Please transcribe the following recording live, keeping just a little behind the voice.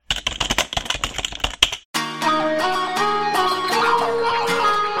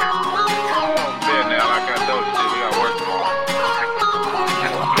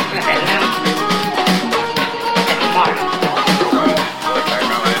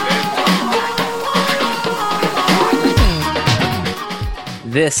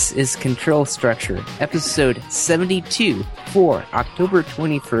This is Control Structure, episode 72 for October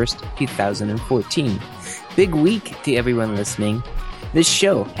 21st, 2014. Big week to everyone listening. This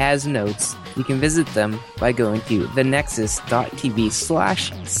show has notes. You can visit them by going to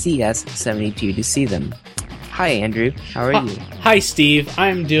thenexus.tv/cs72 to see them. Hi, Andrew. How are you? Hi, Steve.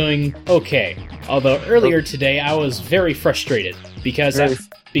 I'm doing okay. Although earlier today I was very frustrated because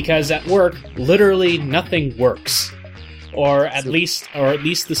at work, literally nothing works. Or at least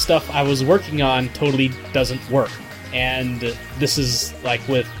the stuff I was working on totally doesn't work. And this is like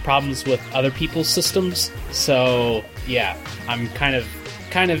with problems with other people's systems. So yeah, I'm kind of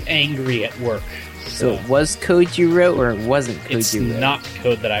angry at work. So it was code you wrote, or it wasn't code you wrote? It's not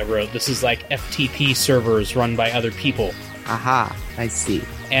code that I wrote. This is like FTP servers run by other people. Aha, I see.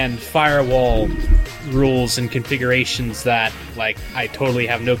 And firewall rules and configurations that, like, I totally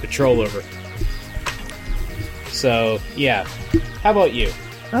have no control over. So, yeah. How about you?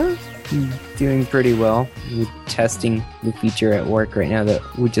 I'm doing pretty well. We're testing the feature at work right now that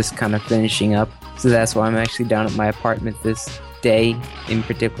we're just kind of finishing up. So that's why I'm actually down at my apartment this day in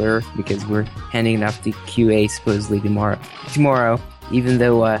particular, because we're handing it off to QA supposedly tomorrow. Even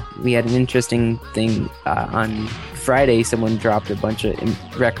though we had an interesting thing on Friday, someone dropped a bunch of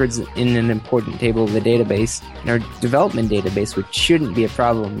records in an important table of the database, in our development database, which shouldn't be a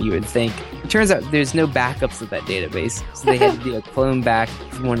problem, you would think. It turns out there's no backups of that database, so they had to do a clone back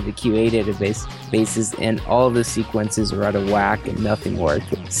from one of the QA databases, and all the sequences were out of whack and nothing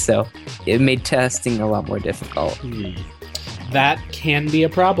worked. So it made testing a lot more difficult. That can be a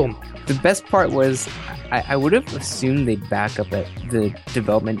problem. The best part was, I would have assumed they'd back up at the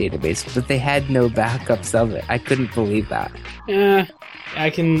development database, but they had no backups of it. I couldn't believe that. I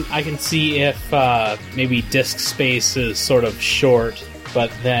can see if maybe disk space is sort of short,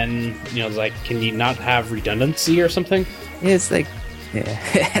 but then, like, can you not have redundancy or something? Yeah, it's like,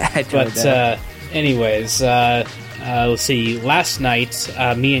 yeah, I don't know. Anyways, let's see. Last night,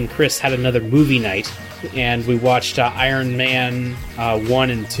 me and Chris had another movie night, and we watched Iron Man 1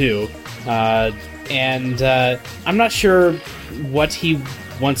 and 2. And I'm not sure what he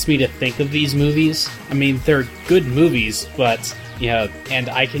wants me to think of these movies. I mean, they're good movies, but, and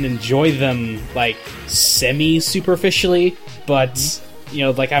I can enjoy them, like, semi-superficially, but,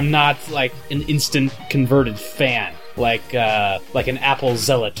 like, I'm not, like, an instant converted fan, like an Apple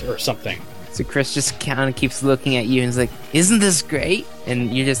zealot or something. So Chris just kind of keeps looking at you and is like, isn't this great?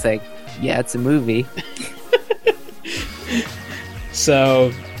 And you're just like, yeah, it's a movie.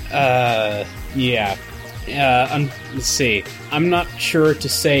 So, yeah. Let's see. I'm not sure to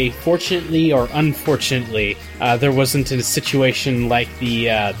say fortunately or unfortunately there wasn't a situation like the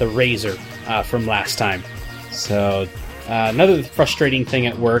Razor from last time. So, another frustrating thing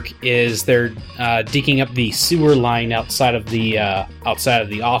at work is they're digging up the sewer line outside of the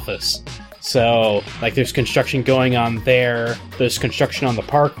office. So, like, there's construction going on there. There's construction on the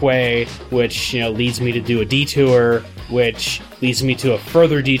parkway, which, leads me to do a detour, which leads me to a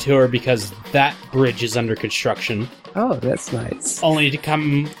further detour because that bridge is under construction. Oh, that's nice. Only to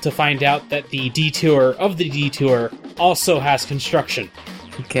come to find out that the detour of the detour also has construction.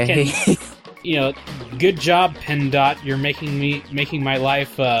 Okay. Good job, PennDOT. You're making my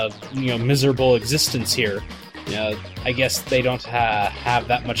life miserable existence here. I guess they don't have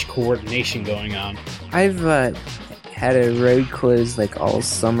that much coordination going on. I've had a road closed like all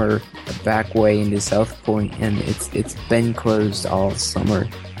summer, a back way into South Point, and it's been closed all summer.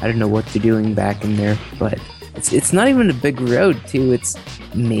 I don't know what they're doing back in there, but it's not even a big road too. It's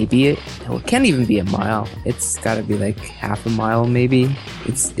maybe it can't even be a mile. It's got to be like half a mile maybe.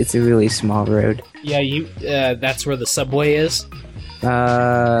 It's a really small road. Yeah, that's where the subway is.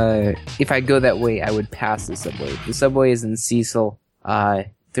 If I go that way, I would pass the subway. The subway is in Cecil. The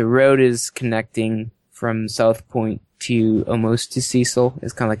road is connecting from South Point to almost to Cecil.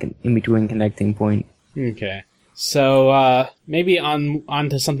 It's kind of like an in-between connecting point. Okay. So, maybe on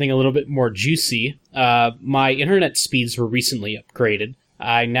to something a little bit more juicy. My internet speeds were recently upgraded.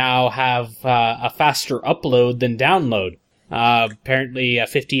 I now have, a faster upload than download. Apparently,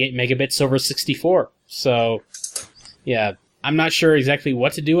 58 megabits over 64. So, yeah. I'm not sure exactly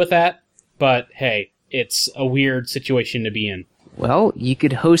what to do with that, but hey, it's a weird situation to be in. Well, you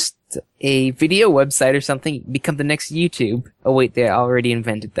could host a video website or something, become the next YouTube. Oh wait, they already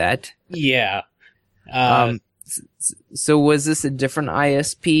invented that. Yeah. So was this a different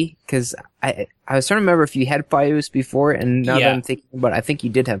ISP? Because I was trying to remember if you had Fios before, and now that I'm thinking about it, I think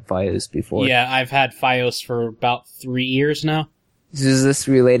you did have Fios before. Yeah, I've had Fios for about 3 years now. Is this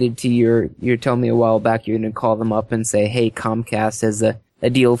related to you're telling me a while back you're going to call them up and say, hey, Comcast has a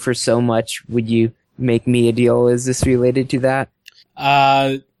deal for so much, would you make me a deal? Is this related to that?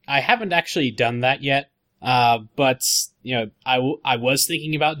 I haven't actually done that yet. But I was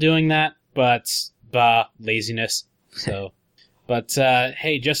thinking about doing that, but laziness. So, but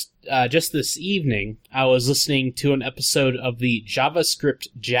hey, just this evening, I was listening to an episode of the JavaScript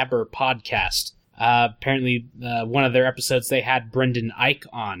Jabber podcast. Apparently, one of their episodes they had Brendan Eich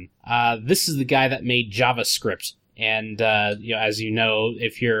on. This is the guy that made JavaScript, and as you know,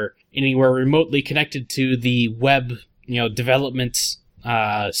 if you're anywhere remotely connected to the web, development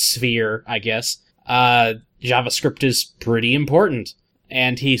sphere, I guess. JavaScript is pretty important,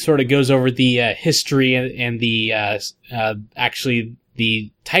 and he sort of goes over the history and the actually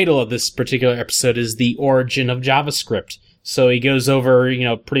the title of this particular episode is The Origin of JavaScript. So he goes over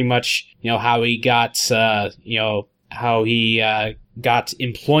pretty much how he got got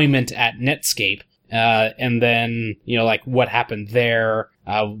employment at Netscape, and then like what happened there,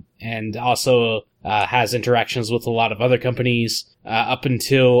 and also has interactions with a lot of other companies up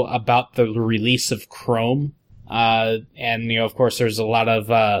until about the release of Chrome. And of course, there's a lot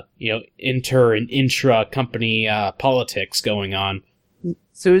of inter and intra company politics going on.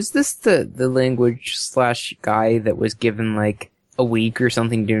 So is this the language / guy that was given like a week or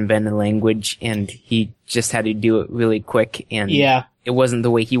something to invent a language, and he just had to do it really quick, and yeah, it wasn't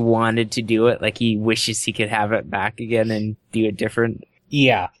the way he wanted to do it? Like he wishes he could have it back again and do it different.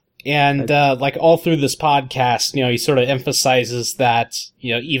 Yeah. And, like, all through this podcast, he sort of emphasizes that,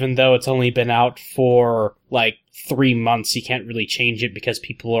 even though it's only been out for, like, 3 months, you can't really change it because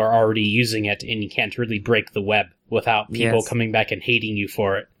people are already using it, and you can't really break the web without people coming back and hating you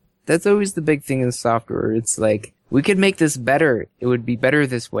for it. That's always the big thing in software. It's like, we could make this better. It would be better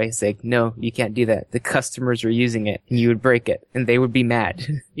this way. It's like, no, you can't do that. The customers are using it, and you would break it, and they would be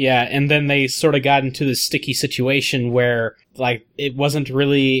mad. Yeah, and then they sort of got into this sticky situation where, like, it wasn't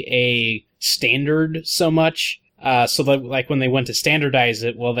really a standard so much. So that, like, when they went to standardize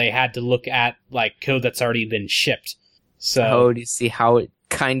it, well, they had to look at, like, code that's already been shipped. So, to see how it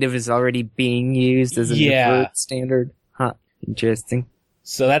kind of is already being used as a default standard. Huh. Interesting.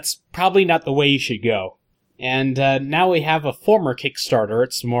 So that's probably not the way you should go. And now we have a former Kickstarter.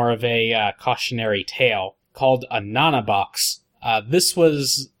 It's more of a cautionary tale called Ananabox. This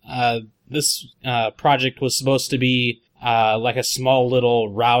project was supposed to be like a small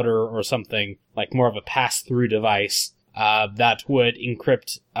little router or something, like more of a pass-through device that would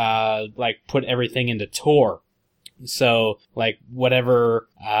encrypt, like put everything into Tor. So, like whatever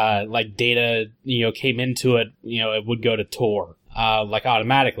like data came into it, it would go to Tor like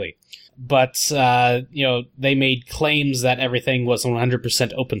automatically. But, they made claims that everything was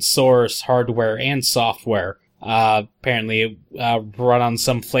 100% open source, hardware and software. Apparently, run on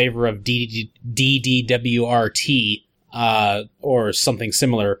some flavor of DDWRT, or something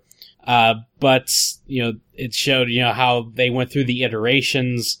similar. But, it showed, how they went through the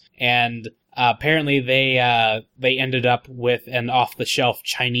iterations, and, apparently they ended up with an off-the-shelf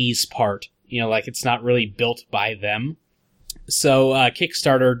Chinese part. Like it's not really built by them. So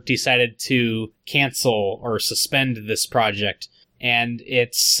Kickstarter decided to cancel or suspend this project, and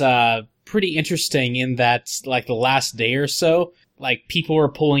it's pretty interesting in that, like, the last day or so, like, people were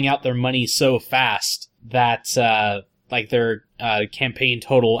pulling out their money so fast that like their campaign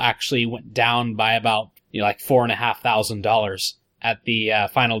total actually went down by about like $4,500 at the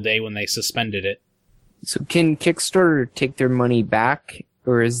final day when they suspended it. So can Kickstarter take their money back,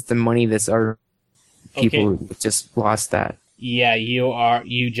 or is the money that's our people just lost that? Yeah,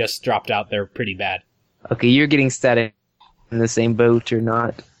 you just dropped out there pretty bad. Okay, you're getting static in the same boat or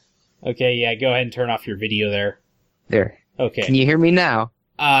not? Okay, yeah, go ahead and turn off your video there. There. Okay. Can you hear me now?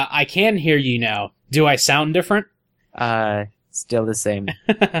 I can hear you now. Do I sound different? Still the same.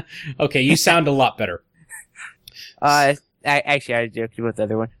 Okay, you sound a lot better. I joked with the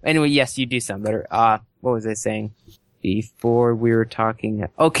other one. Anyway, yes, you do sound better. What was I saying before we were talking?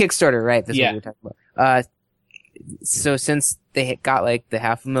 Oh, Kickstarter, right? That's what we were talking about. So since they got like the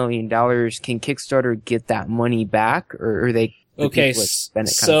 $500,000, can Kickstarter get that money back, or are they? Okay,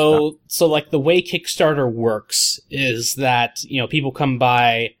 so like the way Kickstarter works is that people come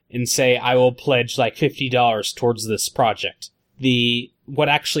by and say, I will pledge like $50 towards this project. What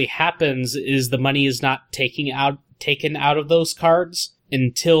actually happens is the money is not taken out of those cards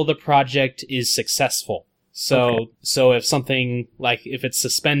until the project is successful. So if something, like, if it's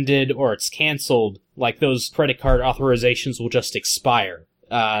suspended or it's canceled, like, those credit card authorizations will just expire.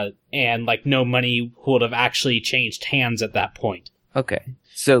 And, like, no money would have actually changed hands at that point. Okay.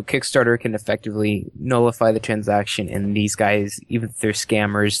 So Kickstarter can effectively nullify the transaction, and these guys, even if they're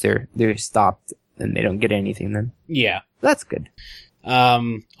scammers, they're stopped, and they don't get anything then? Yeah. That's good.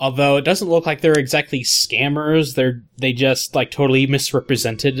 Although it doesn't look like they're exactly scammers. They just like totally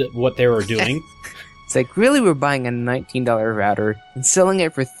misrepresented what they were doing. It's like, really, we're buying a $19 router and selling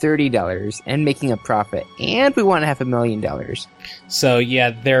it for $30 and making a profit, and we want $500,000. So yeah,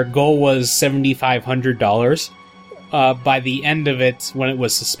 their goal was $7,500. By the end of it, when it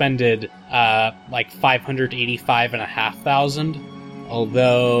was suspended, like $585,500.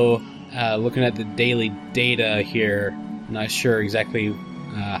 Although, looking at the daily data here, I'm not sure exactly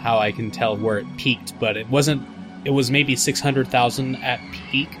how I can tell where it peaked, but it wasn't. It was maybe 600,000 at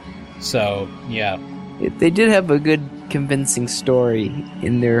peak. So yeah. They did have a good, convincing story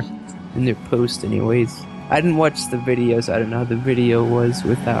in their post, anyways. I didn't watch the videos. I don't know how the video was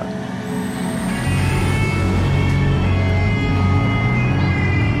without.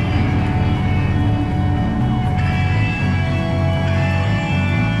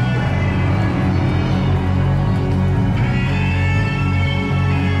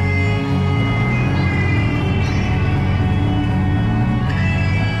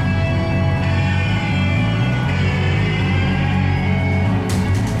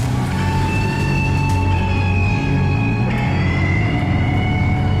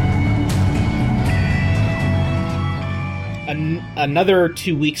 Another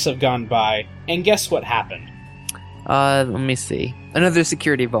 2 weeks have gone by, and guess what happened? Let me see. Another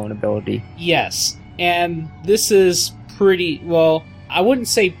security vulnerability. Yes, and this is pretty, well, I wouldn't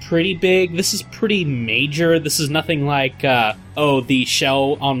say pretty big, this is pretty major. This is nothing like, the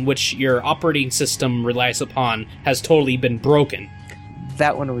shell on which your operating system relies upon has totally been broken.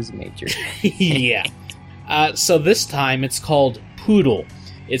 That one was major. Yeah. So this time it's called Poodle.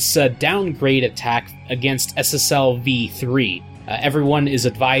 It's a downgrade attack against SSL v3. Everyone is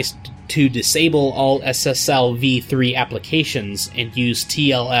advised to disable all SSL v3 applications and use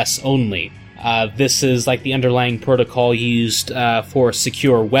TLS only. This is like the underlying protocol used for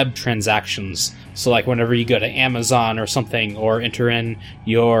secure web transactions. So like whenever you go to Amazon or something, or enter in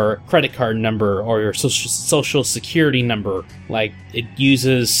your credit card number or your social security number, like it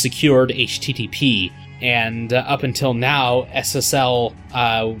uses secured HTTP. And up until now, SSL,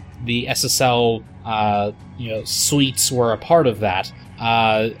 the SSL, suites were a part of that,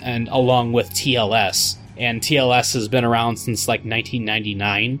 and along with TLS. And TLS has been around since like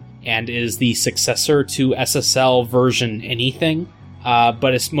 1999 and is the successor to SSL version anything.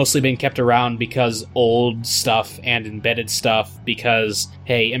 But it's mostly been kept around because old stuff and embedded stuff, because,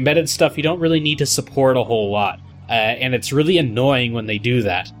 hey, embedded stuff you don't really need to support a whole lot. And it's really annoying when they do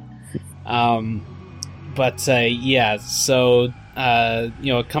that.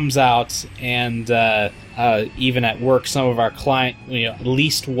 It comes out, and even at work, some of our at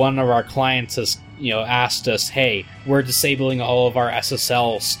least one of our clients has, asked us, hey, we're disabling all of our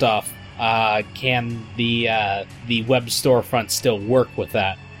SSL stuff. Can the web storefront still work with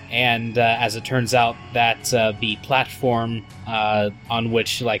that? And as it turns out, that the platform on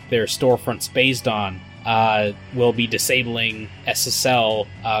which like their storefront's based on will be disabling SSL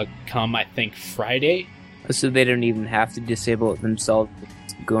come, I think, Friday. So they don't even have to disable it themselves.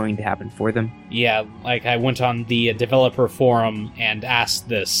 It's going to happen for them. Yeah, like I went on the developer forum and asked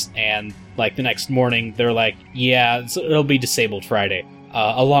this, and like the next morning they're like, yeah, it'll be disabled Friday.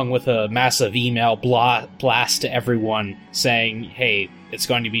 Along with a massive email blast to everyone saying, hey, it's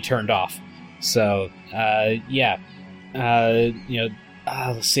going to be turned off. So, let's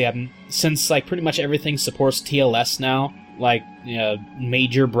see, since like pretty much everything supports TLS now, like,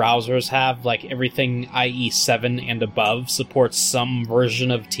 major browsers have, like everything IE7 and above supports some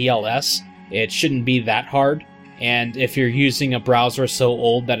version of TLS. It shouldn't be that hard. And if you're using a browser so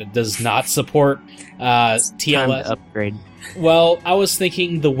old that it does not support TLS, time to upgrade. Well, I was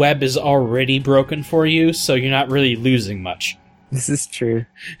thinking the web is already broken for you, so you're not really losing much. This is true.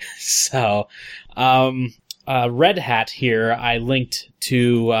 So, Red Hat here, I linked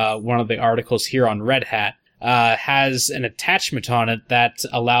to one of the articles here on Red Hat, has an attachment on it that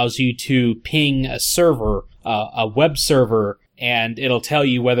allows you to ping a server, a web server, and it'll tell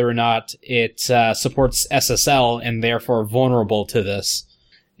you whether or not it supports SSL and therefore vulnerable to this.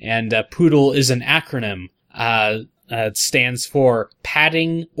 And Poodle is an acronym. It stands for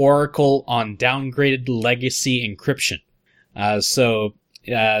Padding Oracle on Downgraded Legacy Encryption.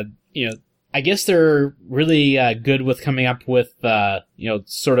 I guess they're really good with coming up with,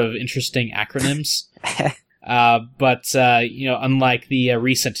 sort of interesting acronyms. But unlike the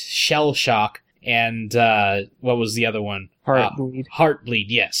recent Shell Shock and, what was the other one? Heartbleed. Heartbleed,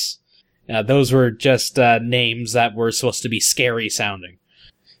 yes. Those were just names that were supposed to be scary sounding.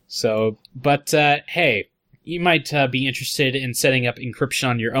 So, but hey, you might be interested in setting up encryption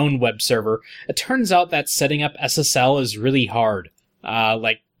on your own web server. It turns out that setting up SSL is really hard.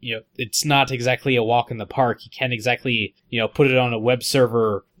 It's not exactly a walk in the park. You can't exactly, put it on a web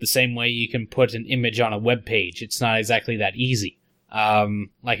server the same way you can put an image on a web page. It's not exactly that easy.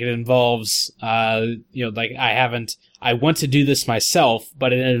 It involves, I want to do this myself,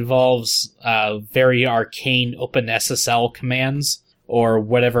 but it involves, very arcane OpenSSL commands or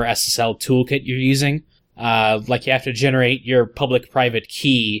whatever SSL toolkit you're using. You have to generate your public-private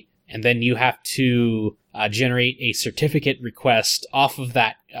key, and then you have to generate a certificate request off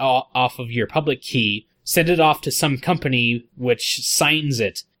of your public key, send it off to some company which signs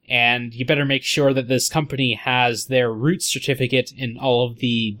it, and you better make sure that this company has their root certificate in all of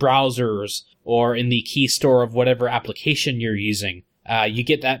the browsers or in the key store of whatever application you're using. You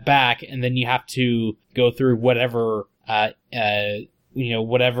get that back, and then you have to go through whatever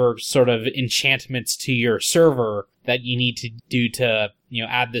sort of enchantments to your server that you need to do to,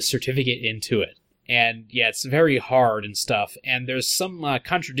 add this certificate into it. And yeah, it's very hard and stuff. And there's some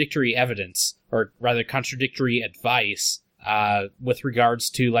contradictory evidence, or rather contradictory advice, with regards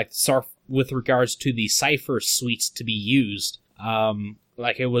to the Cypher suites to be used.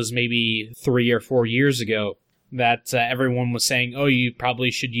 It was maybe 3 or 4 years ago that everyone was saying, oh, you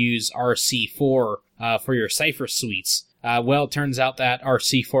probably should use RC4 for your Cypher suites. Well, it turns out that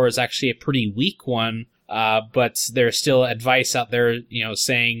RC4 is actually a pretty weak one, but there's still advice out there,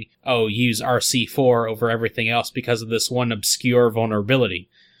 saying, oh, use RC4 over everything else because of this one obscure vulnerability.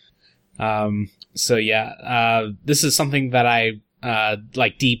 This is something that I,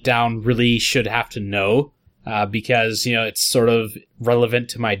 deep down really should have to know, because, it's sort of relevant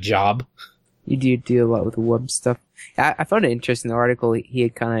to my job. You do deal a lot with web stuff. I found it interesting, the article. He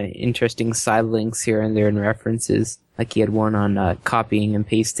had kind of interesting side links here and there and references. Like he had one on copying and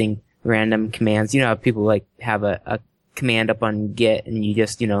pasting random commands. How people have a command up on Git and you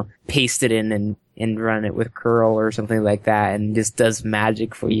just, paste it in and run it with curl or something like that and just does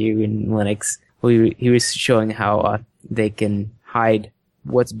magic for you in Linux. He was showing how they can hide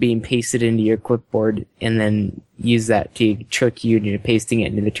what's being pasted into your clipboard and then use that to trick you into pasting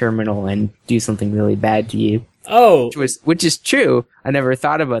it into the terminal and do something really bad to you. Oh! Which is true. I never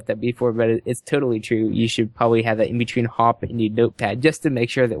thought about that before, but it's totally true. You should probably have that in between hop and your notepad just to make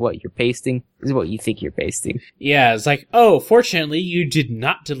sure that what you're pasting is what you think you're pasting. Yeah, it's like, oh, fortunately, you did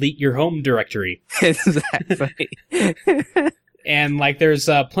not delete your home directory. Exactly. And, there's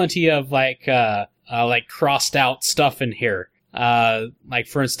plenty of, crossed out stuff in here.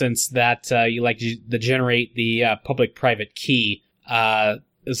 For instance, that you generate the public-private key.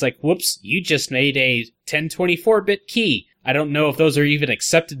 It's like, whoops, you just made a 1024-bit key. I don't know if those are even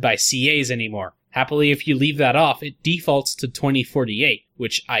accepted by CAs anymore. Happily, if you leave that off, it defaults to 2048,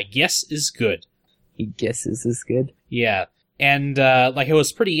 which I guess is good. He guesses is good? Yeah. And, it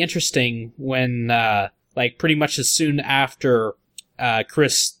was pretty interesting when, pretty much as soon after,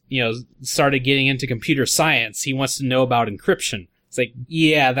 Chris, started getting into computer science, he wants to know about encryption. It's like,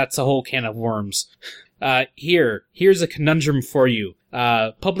 yeah, that's a whole can of worms. Here's a conundrum for you.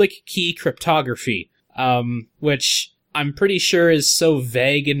 Public key cryptography, which I'm pretty sure is so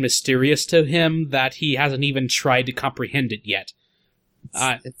vague and mysterious to him that he hasn't even tried to comprehend it yet.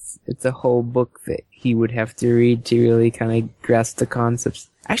 It's a whole book that he would have to read to really kind of grasp the concepts.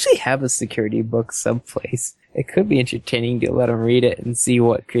 I actually have a security book someplace. It could be entertaining to let him read it and see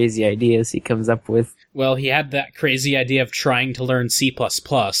what crazy ideas he comes up with. Well, he had that crazy idea of trying to learn C++,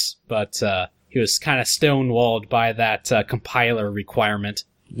 but he was kind of stonewalled by that compiler requirement.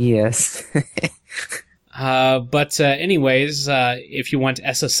 Yes. Anyways, if you want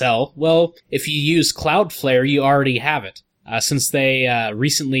SSL, well, if you use Cloudflare, you already have it. Since they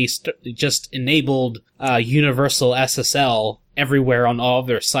recently just enabled universal SSL everywhere on all of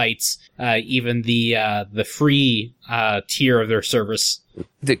their sites, even the free tier of their service.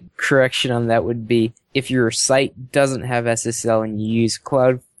 The correction on that would be, if your site doesn't have SSL and you use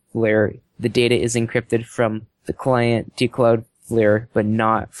Cloudflare, the data is encrypted from the client to Cloudflare, but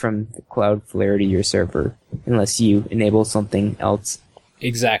not from the Cloudflare to your server, unless you enable something else.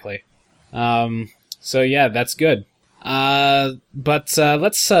 Exactly. So yeah, that's good. But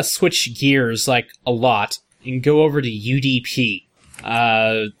let's switch gears a lot and go over to UDP.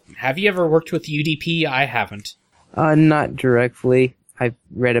 Have you ever worked with UDP? I haven't. Not directly. I've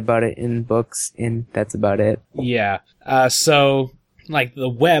read about it in books, and that's about it. Yeah. So the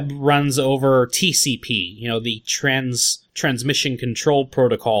web runs over TCP, the transmission control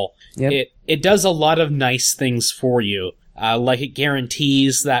protocol. Yep. It does a lot of nice things for you. It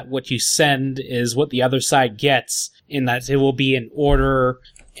guarantees that what you send is what the other side gets, in that it will be in order,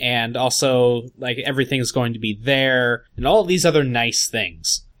 and also, everything's going to be there, and all of these other nice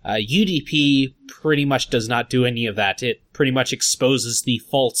things. UDP pretty much does not do any of that. It pretty much exposes the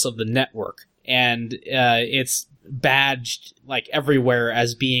faults of the network, and it's badged like everywhere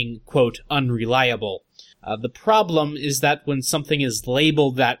as being, quote, unreliable. The problem is that when something is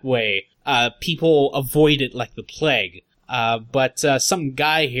labeled that way, people avoid it like the plague. But some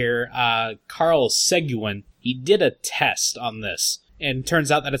guy here, Carl Seguin, he did a test on this, and it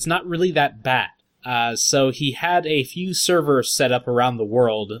turns out that it's not really that bad. So he had a few servers set up around the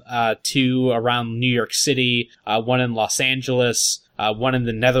world, 2 around New York City, 1 in Los Angeles, 1 in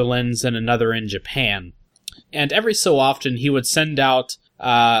the Netherlands, and another in Japan. And every so often he would send out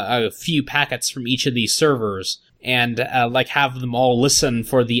a few packets from each of these servers and have them all listen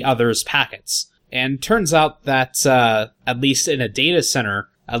for the other's packets. And turns out that at least in a data center,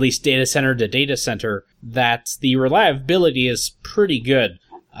 at least data center to data center, that the reliability is pretty good.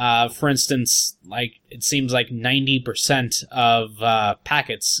 For instance, it seems like 90% of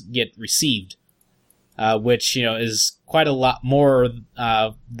packets get received, which is quite a lot more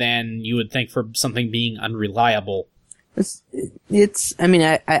than you would think for something being unreliable. I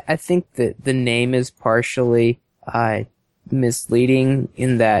mean, I think that the name is partially misleading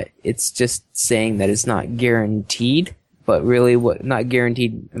in that it's just saying that it's not guaranteed, but really what not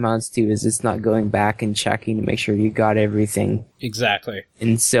guaranteed amounts to is it's not going back and checking to make sure you got everything. Exactly.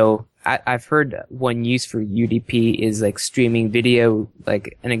 And so I've heard one use for UDP is like streaming video.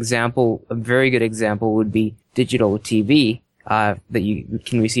 Like an example, a very good example would be digital TV. That you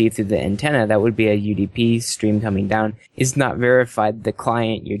can receive through the antenna. That would be a UDP stream coming down. It's not verified. The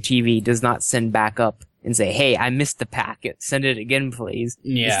client, your TV, does not send back up and say, hey, I missed the packet. Send it again, please.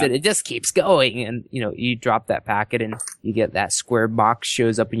 Yeah. Instead, it just keeps going. And, you drop that packet and you get that square box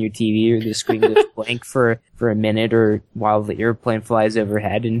shows up in your TV, or the screen goes blank for a minute, or while the airplane flies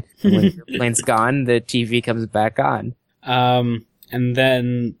overhead. And when the airplane's gone, the TV comes back on. And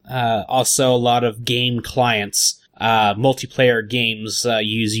then also a lot of game clients, multiplayer games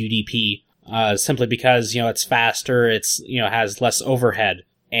use UDP simply because it's faster, it's has less overhead,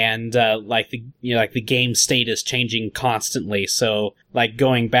 and the game state is changing constantly. So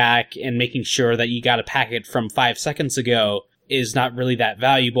going back and making sure that you got a packet from 5 seconds ago is not really that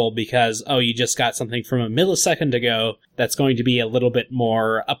valuable because you just got something from a millisecond ago that's going to be a little bit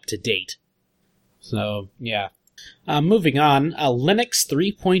more up to date. So yeah. Moving on, Linux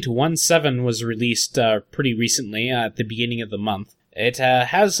 3.17 was released pretty recently at the beginning of the month. It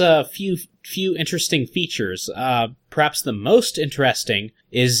has a few interesting features. Perhaps the most interesting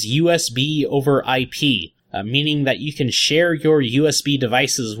is USB over IP, meaning that you can share your USB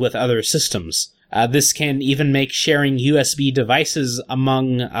devices with other systems. This can even make sharing USB devices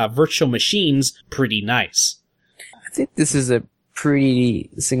among virtual machines pretty nice. I think this is a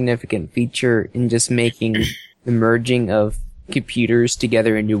pretty significant feature in just making the merging of computers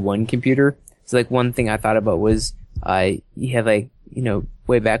together into one computer. So one thing I thought about was you have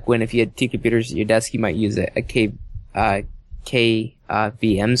way back when, if you had 2 computers at your desk, you might use a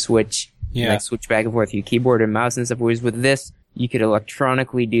KVM switch. Yeah. Switch back and forth your keyboard and mouse and stuff. Whereas with this, you could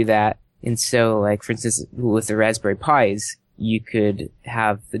electronically do that. And so, for instance, with the Raspberry Pis, you could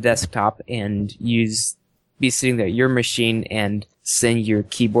have the desktop and be sitting there at your machine and send your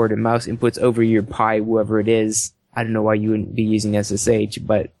keyboard and mouse inputs over your Pi, whoever it is. I don't know why you wouldn't be using SSH,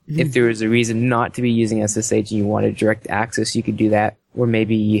 but if there was a reason not to be using SSH and you wanted direct access, you could do that. Or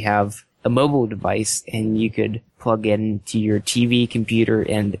maybe you have a mobile device and you could plug into your TV computer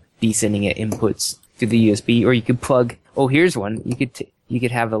and be sending it inputs through the USB. Or you could here's one. You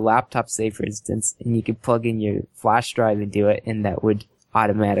could have a laptop, say, for instance, and you could plug in your flash drive into it, and that would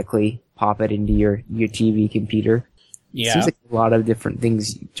automatically pop it into your TV computer. Yeah. Seems like a lot of different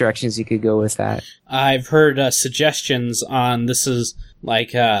directions you could go with that. I've heard suggestions on this is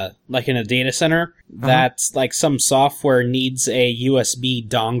like in a data center that's some software needs a USB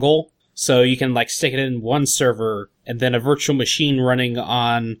dongle, so you can stick it in one server and then a virtual machine running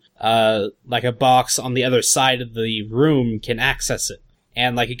on a box on the other side of the room can access it,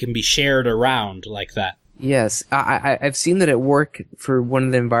 and it can be shared around like that. Yes, I've seen that at work for one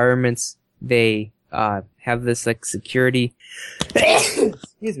of the environments. They have this security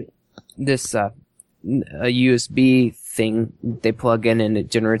excuse me, this a USB thing they plug in and it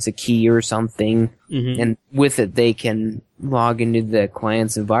generates a key or something, and with it they can log into the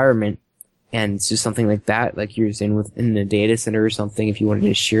client's environment, and it's just something like that, like you were saying, within a data center or something. If you wanted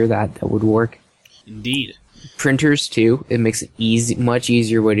to share that would work. Indeed. Printers too, it makes it much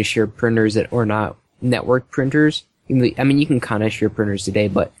easier way to share printers that are not network printers. I mean, you can kind of share printers today,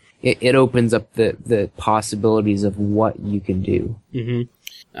 but it opens up the possibilities of what you can do.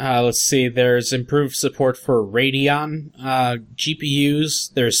 Let's see, there's improved support for Radeon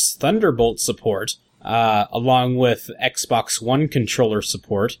GPUs, there's Thunderbolt support, along with Xbox One controller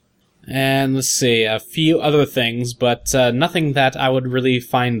support, and let's see, a few other things, but nothing that I would really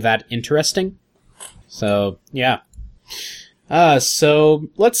find that interesting. So, yeah. So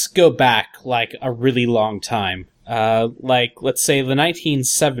let's go back, like, a really long time. Like, let's say the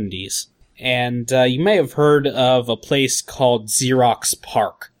 1970s. And you may have heard of a place called Xerox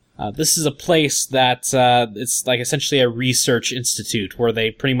PARC. This is a place that it's like essentially a research institute where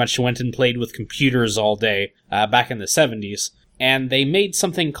they pretty much went and played with computers all day back in the 70s. And they made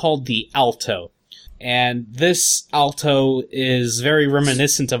something called the Alto. And this Alto is very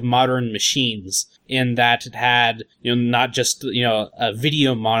reminiscent of modern machines in that it had, not just, a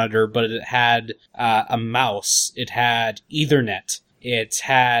video monitor, but it had a mouse, it had Ethernet, it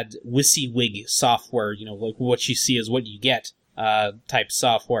had WYSIWYG software, like what you see is what you get type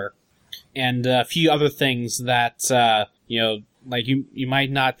software, and a few other things that, like you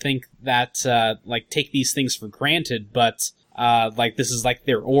might not think that, like take these things for granted, but like this is like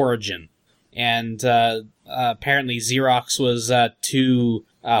their origin. And apparently Xerox was too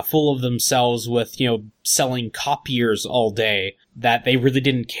full of themselves with, selling copiers all day that they really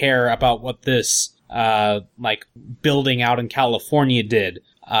didn't care about what this like building out in California did.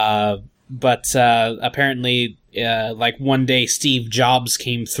 But apparently, like one day Steve Jobs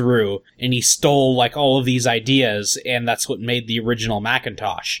came through and he stole like all of these ideas, and that's what made the original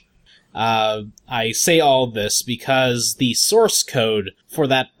Macintosh. I say all this because the source code for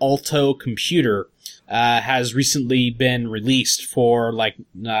that Alto computer has recently been released for like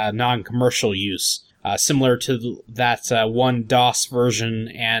non-commercial use, similar to that one DOS version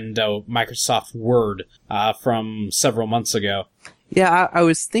and Microsoft Word from several months ago. Yeah, I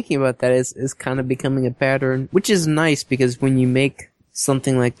was thinking about that as kind of becoming a pattern, which is nice because when you make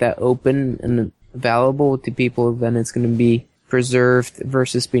something like that open and available to people, then it's going to be preserved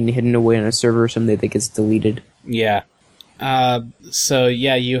versus being hidden away on a server someday that gets deleted. Yeah. So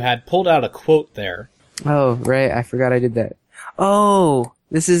yeah, you had pulled out a quote there. Oh, right. I forgot I did that. Oh,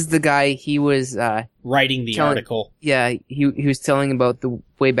 this is the guy, he was, writing the article. Yeah, he was telling about the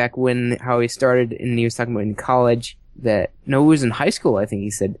way back when, how he started, and he was talking about in college that, no, it was in high school, I think he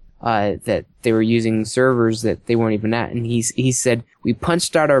said, that they were using servers that they weren't even at. And he said, we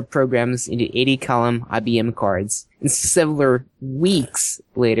punched out our programs into 80-column IBM cards. And several weeks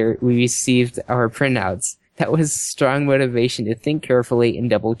later, we received our printouts. That was strong motivation to think carefully and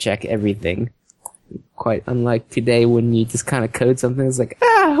double-check everything. Quite unlike today when you just kind of code something. It's like,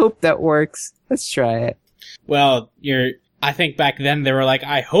 I hope that works. Let's try it. Well, I think back then they were like,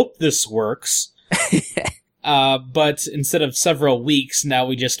 I hope this works. But instead of several weeks, now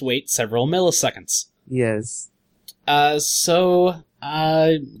we just wait several milliseconds. Yes. So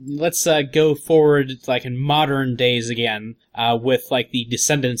let's go forward, like in modern days again, with like the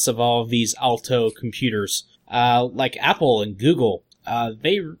descendants of all of these Alto computers, like Apple and Google.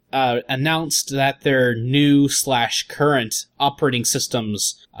 They announced that their new/current operating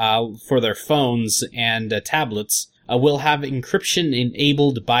systems for their phones and tablets will have encryption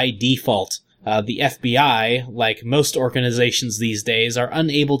enabled by default. The FBI, like most organizations these days, are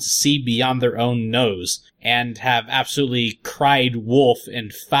unable to see beyond their own nose and have absolutely cried wolf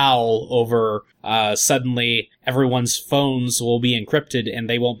and foul over suddenly everyone's phones will be encrypted and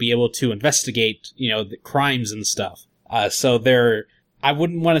they won't be able to investigate, the crimes and stuff. So they're, I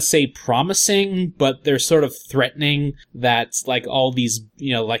wouldn't want to say promising, but they're sort of threatening that like all these,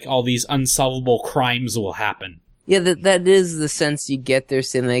 like all these unsolvable crimes will happen. Yeah, that is the sense you get. They're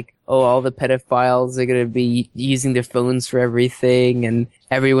saying like, oh, all the pedophiles are going to be using their phones for everything, and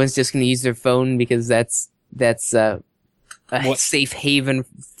everyone's just going to use their phone because that's a safe haven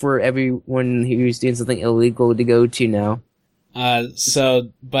for everyone who's doing something illegal to go to now.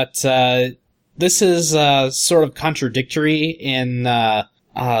 This is sort of contradictory in,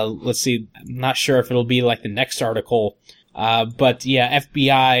 let's see, I'm not sure if it'll be like the next article, but yeah,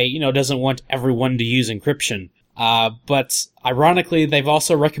 FBI, doesn't want everyone to use encryption. But ironically, they've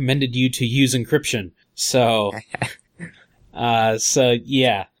also recommended you to use encryption. So,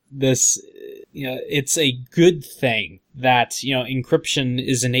 yeah, this, it's a good thing that, encryption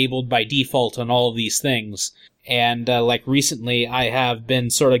is enabled by default on all of these things. And, like recently, I have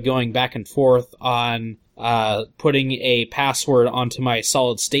been sort of going back and forth on, putting a password onto my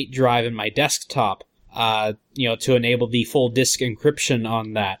solid state drive in my desktop, to enable the full disk encryption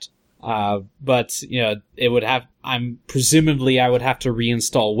on that. But, it would have, presumably I would have to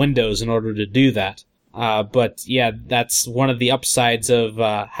reinstall Windows in order to do that. But yeah, that's one of the upsides of,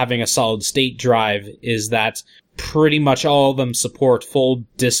 having a solid state drive is that pretty much all of them support full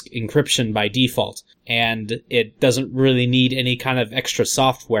disk encryption by default, and it doesn't really need any kind of extra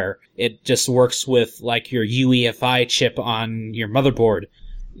software. It just works with like your UEFI chip on your motherboard.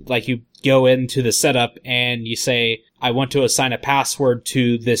 Like you go into the setup and you say, I want to assign a password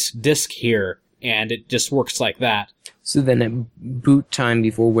to this disk here, and it just works like that. So then at boot time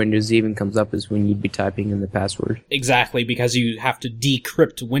before Windows even comes up is when you'd be typing in the password. Exactly, because you have to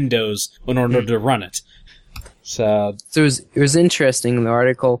decrypt Windows in order to run it. So it was interesting in the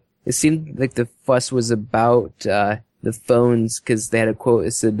article. It seemed like the fuss was about the phones, because they had a quote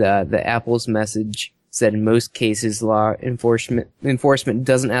that said the Apple's message said in most cases law enforcement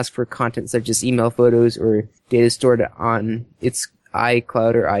doesn't ask for content such as email, photos, or data stored on its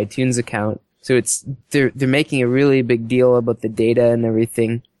iCloud or iTunes account. So they're making a really big deal about the data and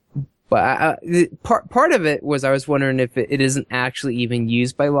everything. But part of it was I was wondering if it isn't actually even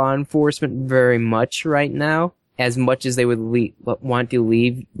used by law enforcement very much right now, as much as they would want to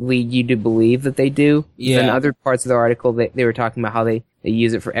lead you to believe that they do. Yeah. Then other parts of the article, they were talking about how they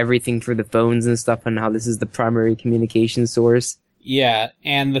use it for everything for the phones and stuff, and how this is the primary communication source. yeah,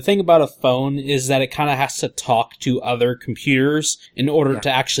 and the thing about a phone is that it kind of has to talk to other computers in order to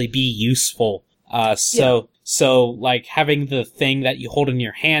actually be useful. So like having the thing that you hold in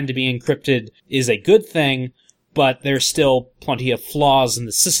your hand to be encrypted is a good thing, but there's still plenty of flaws in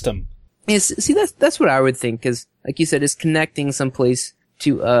the system. Yes, see, that's what I would think, because, like you said, it's connecting someplace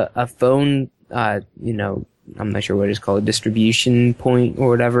to a phone, I'm not sure what it's called, a distribution point or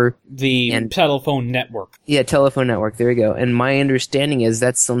whatever. The telephone network. Yeah, telephone network, there we go. And my understanding is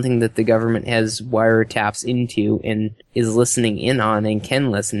that's something that the government has wiretaps into and is listening in on and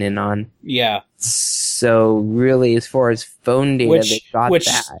can listen in on. Yeah. So really, as far as phone data, they got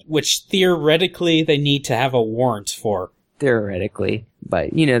that. Which theoretically they need to have a warrant for. Theoretically.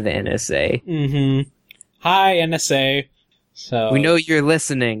 But, the NSA. Mm-hmm. Hi, NSA. So we know you're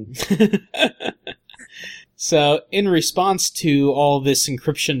listening. So, in response to all this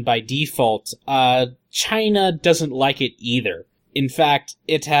encryption by default, China doesn't like it either. In fact,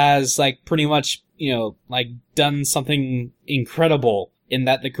 it has, pretty much, done something incredible in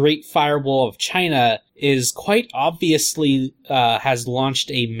that the Great Firewall of China is quite obviously, has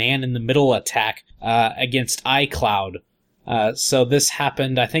launched a man-in-the-middle attack, against iCloud. So this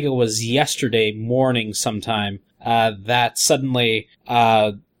happened, I think it was yesterday morning sometime, that suddenly,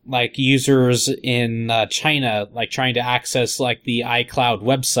 users in China, trying to access, the iCloud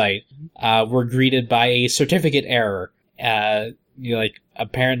website, were greeted by a certificate error.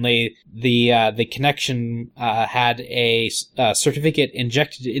 Apparently the connection, had a certificate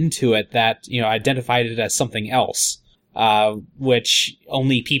injected into it that, identified it as something else, which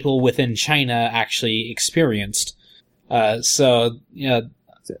only people within China actually experienced. I'm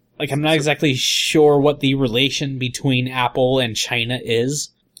not exactly sure what the relation between Apple and China is.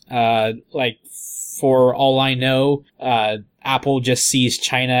 For all I know, Apple just sees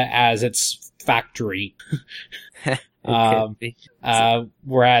China as its factory.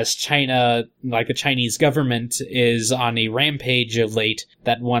 Whereas China, the Chinese government, is on a rampage of late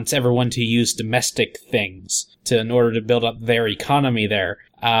that wants everyone to use domestic things in order to build up their economy there.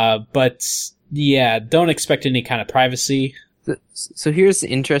 But yeah, don't expect any kind of privacy. So here's the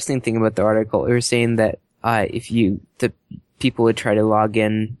interesting thing about the article. They were saying that if the people would try to log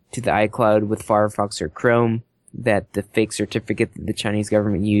in to the iCloud with Firefox or Chrome, that the fake certificate that the Chinese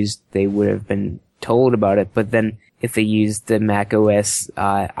government used, they would have been told about it. But then if they used the Mac OS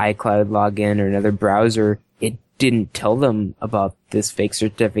iCloud login or another browser, it didn't tell them about this fake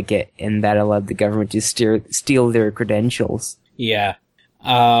certificate, and that allowed the government to steal their credentials. Yeah.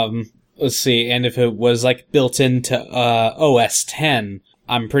 Let's see, and if it was built into OS 10,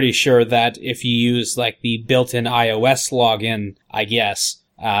 I'm pretty sure that if you use the built-in iOS login, I guess,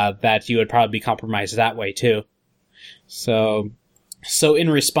 that you would probably be compromised that way too. So in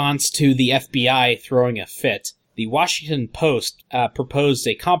response to the FBI throwing a fit, the Washington Post proposed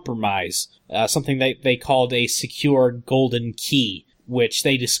a compromise, something that they called a secure golden key, which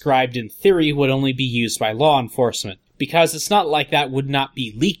they described in theory would only be used by law enforcement. Because it's not like that would not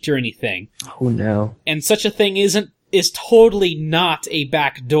be leaked or anything. Oh no. And such a thing is totally not a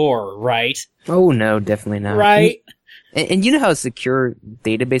backdoor, right? Oh no, definitely not. Right? And you know how secure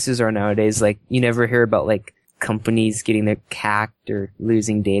databases are nowadays? You never hear about companies getting their hacked or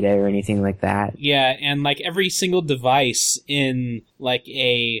losing data or anything like that. Yeah, and every single device in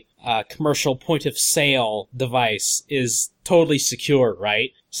a commercial point of sale device is totally secure,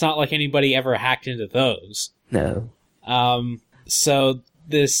 right? It's not like anybody ever hacked into those. No. So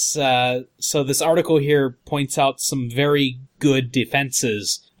this article here points out some very good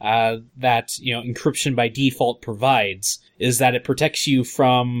defenses that encryption by default provides is that it protects you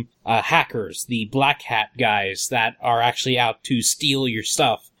from hackers, the black hat guys that are actually out to steal your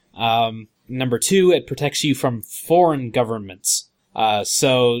stuff. Number two, it protects you from foreign governments.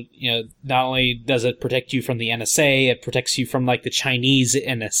 So not only does it protect you from the NSA, it protects you from like the Chinese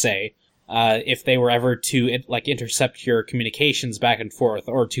NSA. If they were ever to intercept your communications back and forth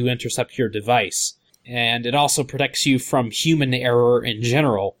or to intercept your device. And it also protects you from human error in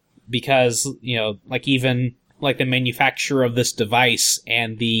general because, even the manufacturer of this device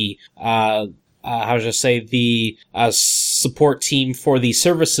and the, support team for the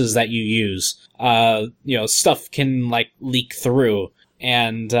services that you use, stuff can leak through.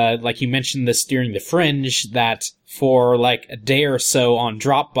 And, you mentioned this during the Fringe, that for a day or so on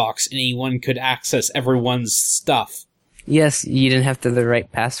Dropbox, anyone could access everyone's stuff. Yes, you didn't have to have the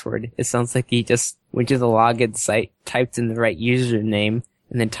right password. It sounds like he just went to the login site, typed in the right username,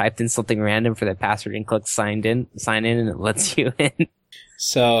 and then typed in something random for the password and clicked sign in, and it lets you in.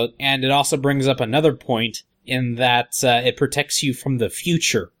 So, and it also brings up another point in that it protects you from the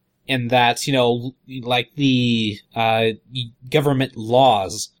future. In that, the government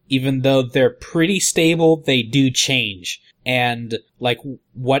laws, even though they're pretty stable, they do change. And,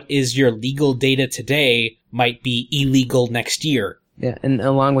 what is your legal data today might be illegal next year. Yeah, and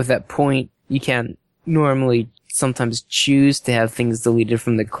along with that point, you can't normally sometimes choose to have things deleted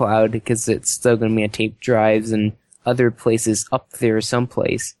from the cloud because it's still going to be on tape drives and other places up there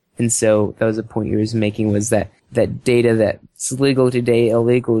someplace. And so that was a point you were making, was that data that's legal today,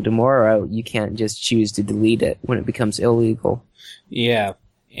 illegal tomorrow, you can't just choose to delete it when it becomes illegal. Yeah.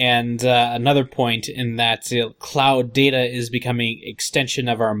 And another point in that cloud data is becoming extension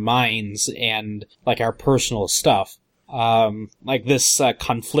of our minds and our personal stuff. This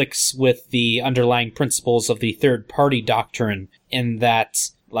conflicts with the underlying principles of the third party doctrine in that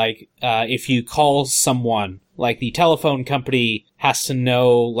if you call someone, the telephone company has to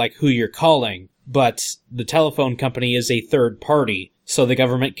know who you're calling, but the telephone company is a third party, so the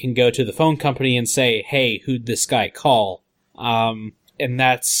government can go to the phone company and say, hey, who'd this guy call? And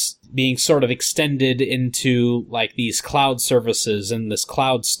that's being sort of extended into these cloud services and this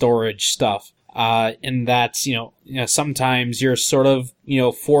cloud storage stuff. And that's, sometimes you're sort of,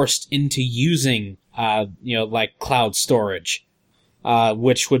 forced into using, cloud storage,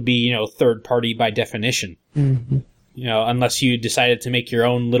 which would be, third party by definition. Mm-hmm. Unless you decided to make your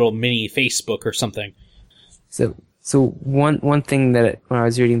own little mini Facebook or something. So one thing that when I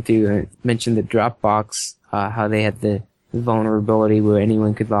was reading through, I mentioned the Dropbox, how they had the vulnerability where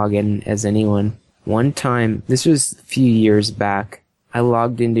anyone could log in as anyone. One time, this was a few years back, I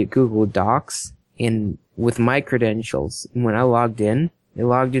logged into Google Docs and with my credentials. And when I logged in, I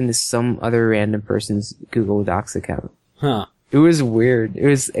logged into some other random person's Google Docs account. Huh. It was weird. It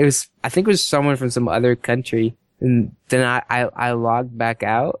was, I think it was someone from some other country. And then I logged back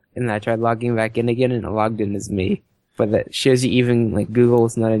out and I tried logging back in again and it logged in as me. But that shows you even Google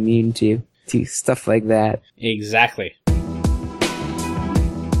is not immune to stuff like that. Exactly.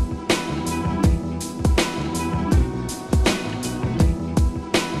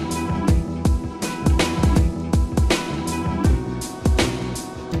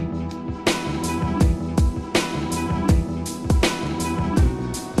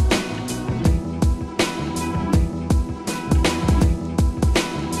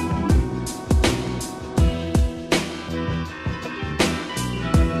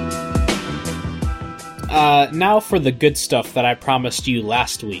 Now for the good stuff that I promised you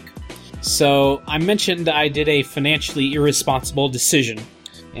last week. So, I mentioned I did a financially irresponsible decision,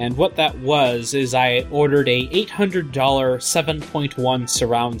 and what that was is I ordered a $800 7.1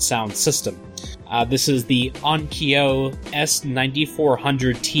 surround sound system. This is the Onkyo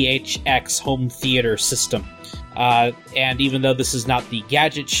S9400THX home theater system. And even though this is not the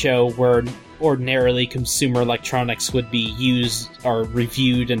gadget show where ordinarily consumer electronics would be used or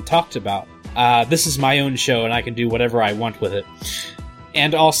reviewed and talked about, this is my own show and I can do whatever I want with it.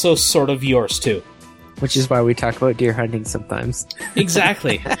 And also sort of yours too. Which is why we talk about deer hunting sometimes.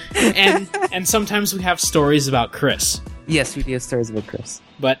 Exactly. And sometimes we have stories about Chris. Yes, we do have stories about Chris.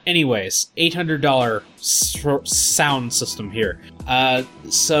 But anyways, $800 sound system here.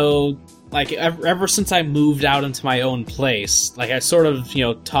 So ever since I moved out into my own place, I sort of,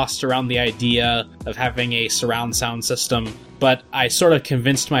 tossed around the idea of having a surround sound system, but I sort of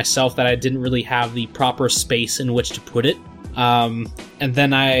convinced myself that I didn't really have the proper space in which to put it. And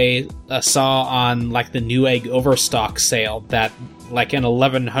then I saw on the Newegg Overstock sale that an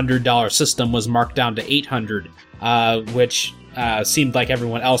 $1,100 system was marked down to $800, which seemed like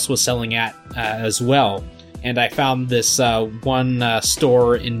everyone else was selling at as well. and I found this one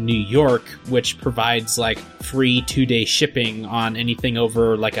store in New York which provides like free 2-day shipping on anything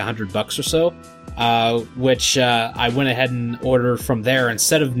over like $100 or so, which I went ahead and ordered from there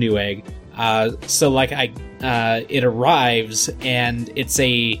instead of Newegg. So like it arrives and it's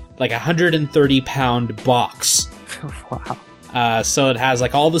a like 130-pound box. Wow. So it has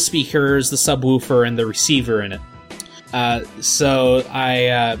like all the speakers, the subwoofer, and the receiver in it. So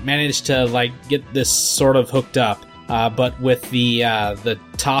I managed to like get this sort of hooked up, but with the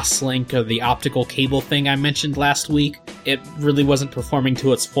Toslink or the optical cable thing I mentioned last week, it really wasn't performing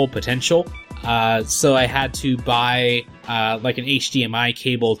to its full potential. So I had to buy like an HDMI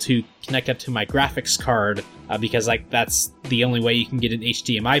cable to connect up to my graphics card, because like that's the only way you can get an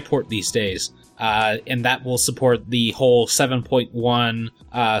HDMI port these days. And that will support the whole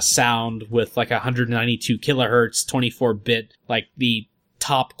 7.1 sound with like 192 kilohertz, 24-bit, like the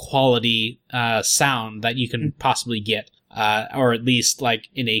top quality sound that you can possibly get, or at least like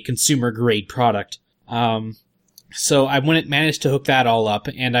in a consumer grade product. So I managed to hook that all up,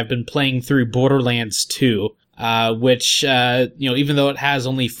 and I've been playing through Borderlands 2, which, even though it has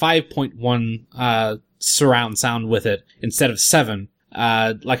only 5.1 surround sound with it instead of 7,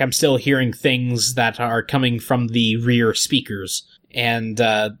 like I'm still hearing things that are coming from the rear speakers. And,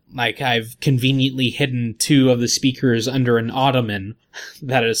 like I've conveniently hidden 2 of the speakers under an ottoman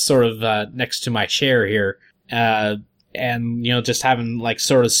that is sort of, next to my chair here. And, just having like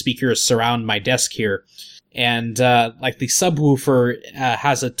sort of speakers surround my desk here. And, like the subwoofer,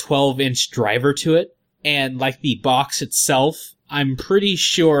 has a 12-inch driver to it. And like the box itself, I'm pretty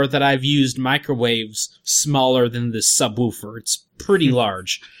sure that I've used microwaves smaller than this subwoofer. It's pretty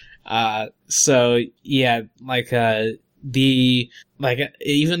large. So yeah, like, even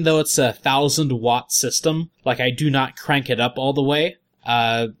though it's a 1,000-watt system, like I do not crank it up all the way.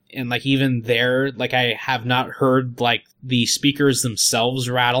 And like even there, like I have not heard like the speakers themselves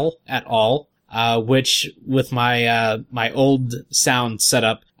rattle at all. Which with my, my old sound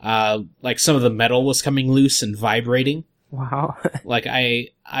setup, like some of the metal was coming loose and vibrating. Wow. Like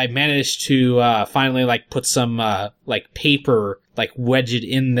I managed to, finally like put some, like paper, like wedge it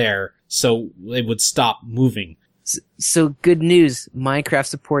in there so it would stop moving. So good news. Minecraft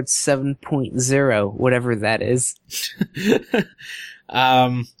supports 7.0, whatever that is.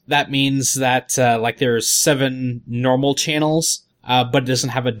 That means that, like there's 7 normal channels, but it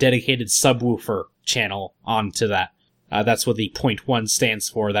doesn't have a dedicated subwoofer channel onto that. That's what the 0.1 stands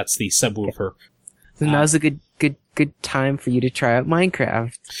for. That's the subwoofer. So now's a good time for you to try out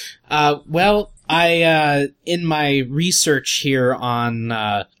Minecraft. Well, I, in my research here on,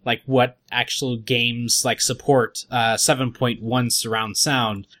 like what actual games like support, 7.1 surround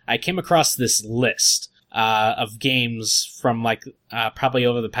sound, I came across this list, of games from like, probably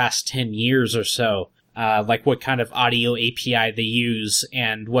over the past 10 years or so. Like what kind of audio API they use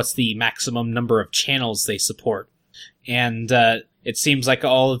and what's the maximum number of channels they support. And, it seems like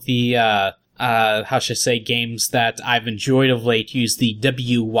all of the, how should I say, games that I've enjoyed of late use the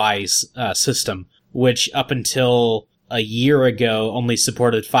WWise system, which up until a year ago only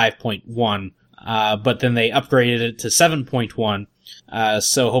supported 5.1, but then they upgraded it to 7.1.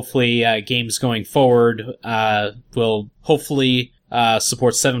 So hopefully, games going forward, will hopefully,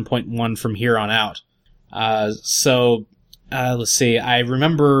 support 7.1 from here on out. Let's see, I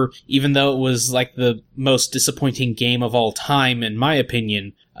remember, even though it was like the most disappointing game of all time, in my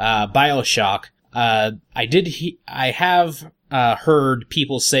opinion, BioShock, I have heard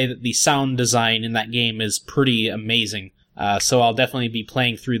people say that the sound design in that game is pretty amazing. So I'll definitely be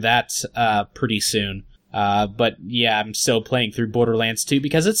playing through that, pretty soon. But yeah, I'm still playing through Borderlands 2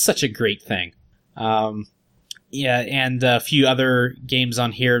 because it's such a great thing. Yeah, and a few other games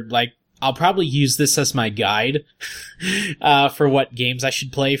on here, like, I'll probably use this as my guide, for what games I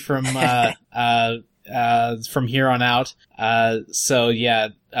should play from here on out. So yeah,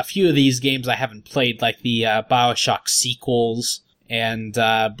 a few of these games I haven't played, like the, BioShock sequels, and,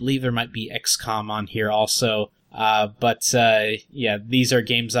 I believe there might be XCOM on here also. But yeah, these are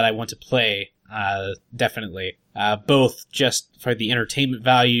games that I want to play, definitely. Both just for the entertainment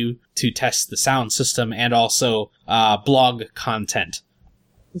value, to test the sound system, and also, blog content.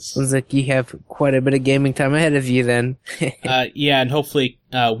 Sounds like you have quite a bit of gaming time ahead of you then. Yeah, and hopefully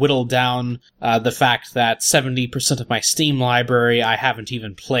whittle down the fact that 70% of my Steam library I haven't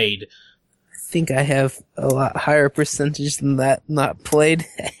even played. I think I have a lot higher percentage than that not played.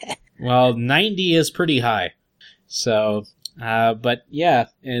 Well, 90 is pretty high. So, but yeah,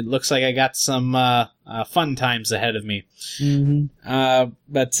 it looks like I got some fun times ahead of me. Mm-hmm.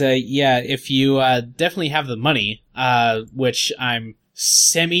 But yeah, if you definitely have the money, which I'm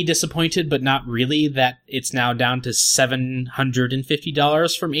semi-disappointed, but not really, that it's now down to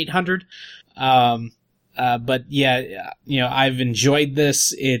 $750 from $800. But yeah, I've enjoyed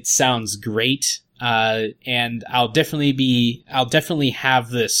this. It sounds great. And I'll definitely have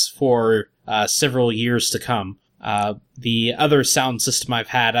this for several years to come. The other sound system I've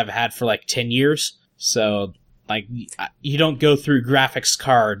had for like 10 years. So, like, you don't go through graphics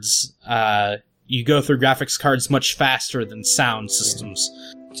cards. You go through graphics cards much faster than sound systems.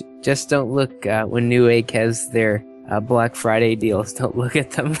 Just don't look when Newegg has their Black Friday deals. Don't look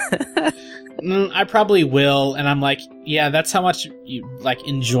at them. I probably will, and I'm like, yeah, that's how much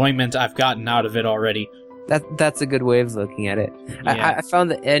enjoyment I've gotten out of it already. That's a good way of looking at it. Yeah. I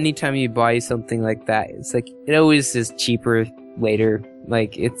found that anytime you buy something like that, it's like it always is cheaper later.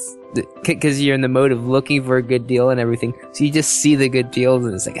 Like it's because you're in the mode of looking for a good deal and everything, so you just see the good deals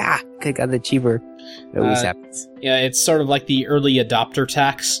and it's like, I got the cheaper. It always happens. Yeah, it's sort of like the early adopter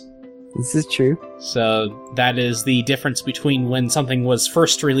tax. This is true. So that is the difference between when something was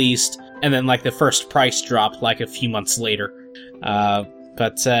first released and then like the first price drop like a few months later.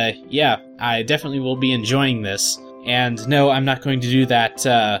 But yeah, I definitely will be enjoying this. And no, I'm not going to do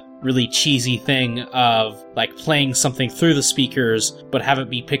that really cheesy thing of like playing something through the speakers but have it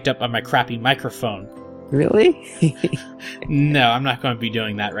be picked up by my crappy microphone. Really? No, I'm not going to be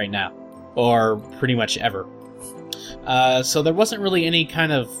doing that right now. Or pretty much ever. So there wasn't really any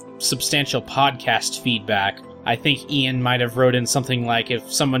kind of substantial podcast feedback. I think Ian might have wrote in something like,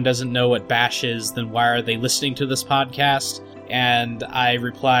 if someone doesn't know what Bash is, then why are they listening to this podcast? And I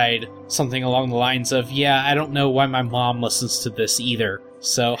replied something along the lines of, yeah, I don't know why my mom listens to this either.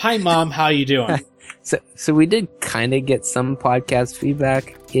 So, hi Mom, how you doing? So we did kind of get some podcast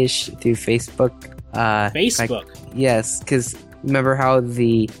feedback-ish through Facebook. Facebook? Yes, because remember how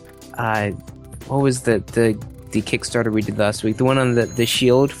the, what was the Kickstarter we did last week? The one on the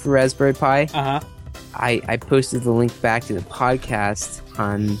Shield for Raspberry Pi? Uh-huh. I posted the link back to the podcast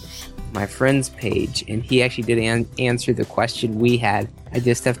on my friend's page, and he actually did answer the question we had. I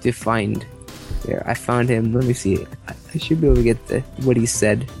just have to find... There, I found him. Let me see. I should be able to get what he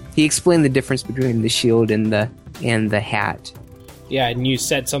said. He explained the difference between the Shield and the hat. Yeah, and you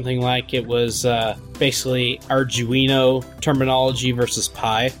said something like it was basically Arduino terminology versus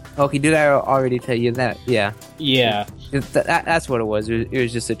Pi. Okay, did I already tell you that? Yeah. Yeah. That's what it was. It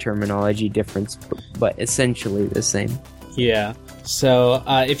was just a terminology difference, but essentially the same. Yeah. So,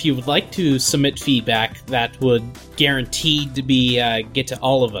 if you would like to submit feedback that would guaranteed to be get to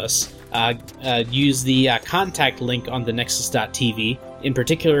all of us, use the contact link on the Nexus.tv. In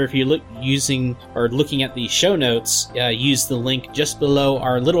particular, if you're looking at the show notes, use the link just below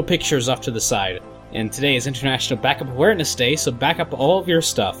our little pictures off to the side. And today is International Backup Awareness Day, so back up all of your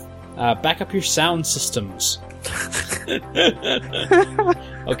stuff. Back up your sound systems.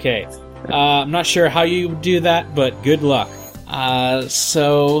 Okay. I'm not sure how you do that, but good luck.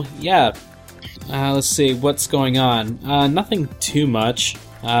 So, yeah. Let's see, what's going on? Nothing too much.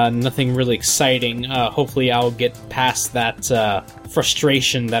 Nothing really exciting. Hopefully I'll get past that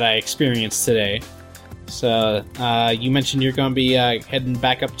frustration that I experienced today. So, you mentioned you're going to be heading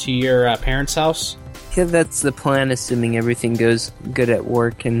back up to your parents' house? Yeah, that's the plan, assuming everything goes good at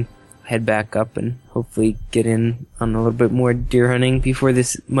work, and head back up and hopefully get in on a little bit more deer hunting before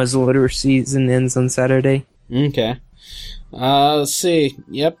this muzzleloader season ends on Saturday. Okay. Let's see.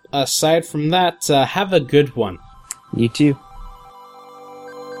 Yep, aside from that, have a good one. You too.